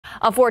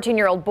A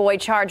 14-year-old boy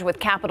charged with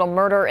capital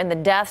murder in the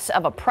deaths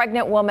of a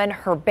pregnant woman,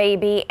 her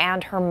baby,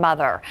 and her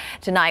mother.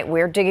 Tonight,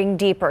 we're digging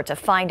deeper to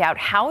find out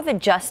how the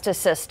justice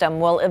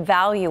system will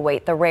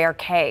evaluate the rare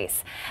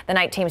case. The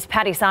Night Team's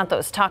Patty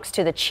Santos talks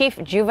to the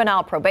chief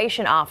juvenile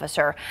probation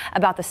officer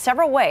about the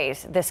several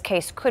ways this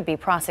case could be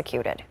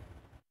prosecuted.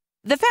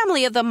 The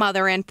family of the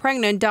mother and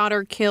pregnant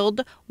daughter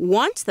killed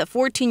wants the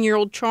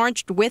 14-year-old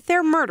charged with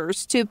their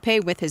murders to pay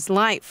with his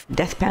life.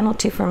 Death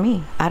penalty for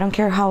me. I don't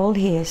care how old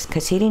he is,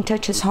 because he didn't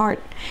touch his heart.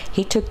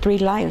 He took 3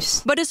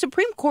 lives. But a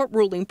Supreme Court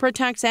ruling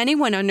protects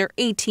anyone under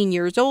 18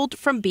 years old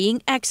from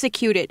being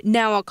executed.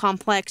 Now a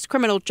complex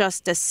criminal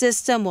justice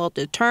system will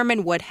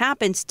determine what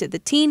happens to the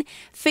teen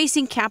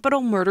facing capital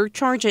murder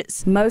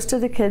charges. Most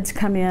of the kids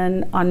come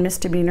in on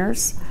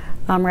misdemeanors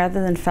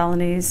rather than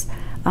felonies.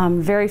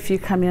 Very few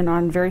come in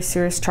on very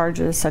serious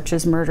charges such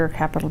as murder,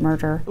 capital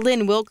murder.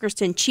 Lynn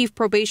Wilkerson, chief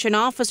probation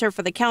officer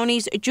for the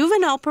county's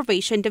juvenile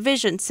probation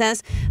division,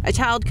 says a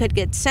child could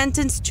get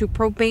sentenced to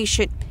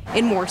probation.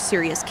 In more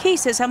serious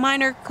cases, a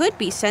minor could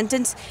be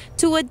sentenced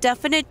to a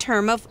definite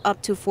term of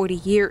up to 40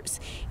 years.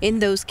 In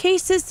those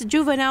cases, the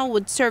juvenile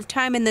would serve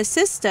time in the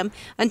system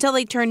until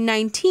they turn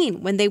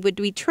 19, when they would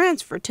be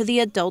transferred to the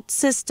adult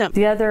system.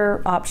 The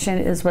other option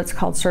is what's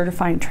called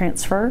certifying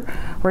transfer,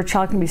 where a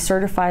child can be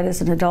certified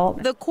as an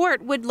adult. The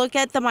court would look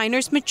at the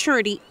minor's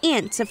maturity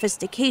and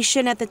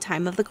sophistication at the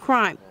time of the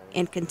crime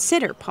and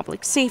consider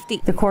public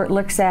safety. The court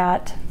looks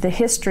at the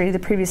history, the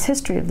previous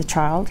history of the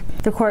child.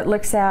 The court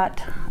looks at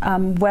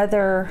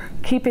whether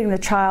keeping the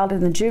child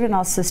in the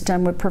juvenile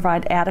system would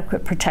provide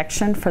adequate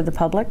protection for the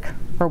public,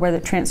 or whether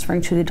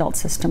transferring to the adult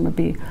system would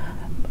be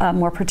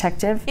more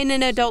protective. In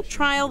an adult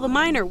trial, the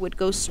minor would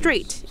go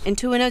straight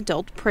into an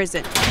adult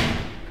prison.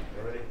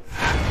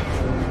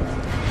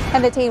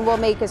 And the teen will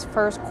make his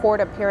first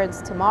court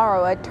appearance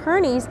tomorrow.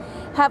 Attorneys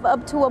have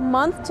up to a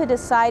month to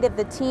decide if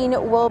the teen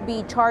will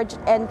be charged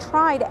and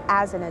tried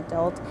as an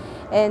adult.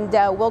 And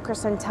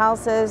Wilkerson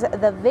tells us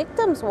the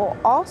victim's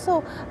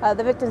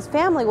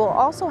family will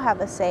also have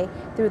a say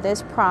through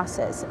this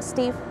process.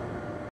 Steve?